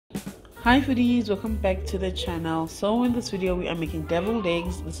Hi foodies, welcome back to the channel. So in this video we are making deviled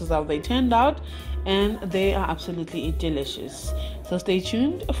eggs. This is how they turned out and they are absolutely delicious. So stay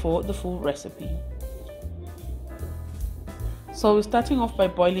tuned for the full recipe. So we're starting off by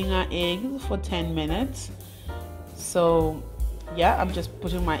boiling our eggs for 10 minutes. So yeah, I'm just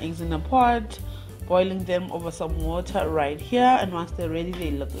putting my eggs in a pot, boiling them over some water right here, and once they're ready they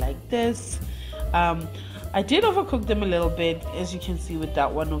look like this. I did overcook them a little bit, as you can see with that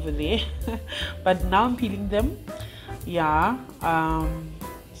one over there. But now I'm peeling them. Yeah,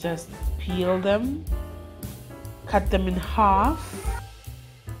 just peel them, cut them in half,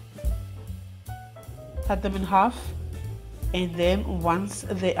 and then once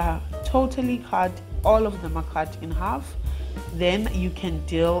they are totally cut, all of them are cut in half, then you can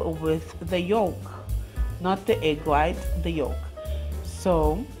deal with the yolk, not the egg white, the yolk.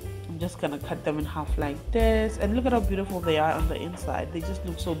 So I'm just gonna cut them in half like this, and look at how beautiful they are on the inside. They just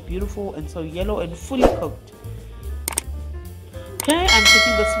look so beautiful and so yellow and fully cooked. Okay, I'm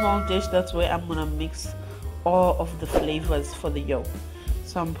taking the small dish. That's where I'm gonna mix all of the flavors for the yolk.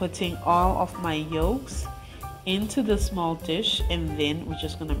 So I'm putting all of my yolks into the small dish, and then we're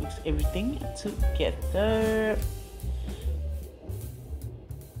just gonna mix everything together.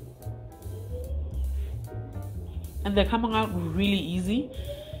 And they're coming out really easy.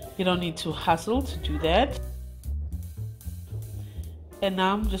 You don't need to hustle to do that. And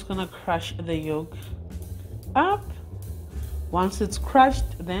now I'm just gonna crush the yolk up. Once it's crushed,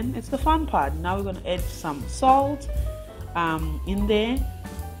 then it's the fun part. Now we're gonna add some salt in there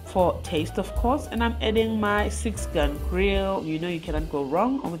for taste, of course. And I'm adding my 6-gun grill. You know you cannot go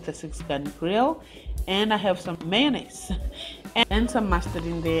wrong with the 6-gun grill. And I have some mayonnaise and some mustard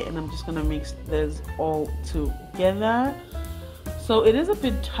in there, and I'm just gonna mix this all together. So it is a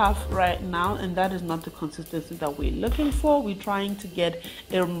bit tough right now, and that is not the consistency that we're looking for. We're trying to get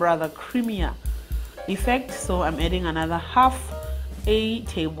a rather creamier effect. So I'm adding another half a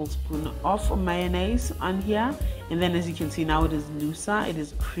tablespoon of mayonnaise on here, and then as you can see now it is looser, it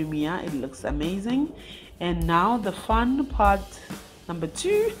is creamier, it looks amazing. And now the fun part number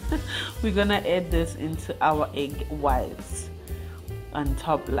 2, we're gonna add this into our egg whites on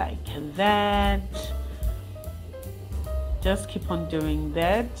top like that. Just keep on doing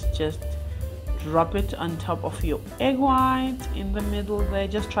that. Just drop it on top of your egg white in the middle there.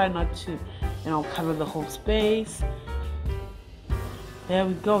 Just try not to, cover the whole space. There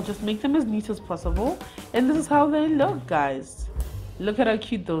we go. Just make them as neat as possible. And this is how they look, guys. Look at how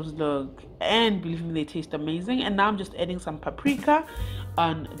cute those look. And believe me, they taste amazing. And now I'm just adding some paprika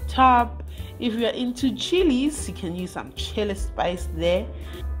on top. If you're into chilies, you can use some chili spice there.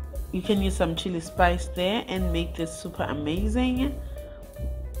 You can use some chili spice there and make this super amazing.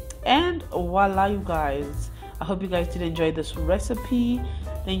 And voila, you guys. I hope you guys did enjoy this recipe.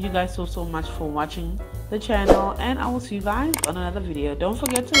 Thank you guys so much for watching the channel, and I will see you guys on another video. Don't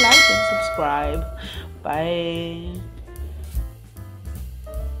forget to like and subscribe. Bye.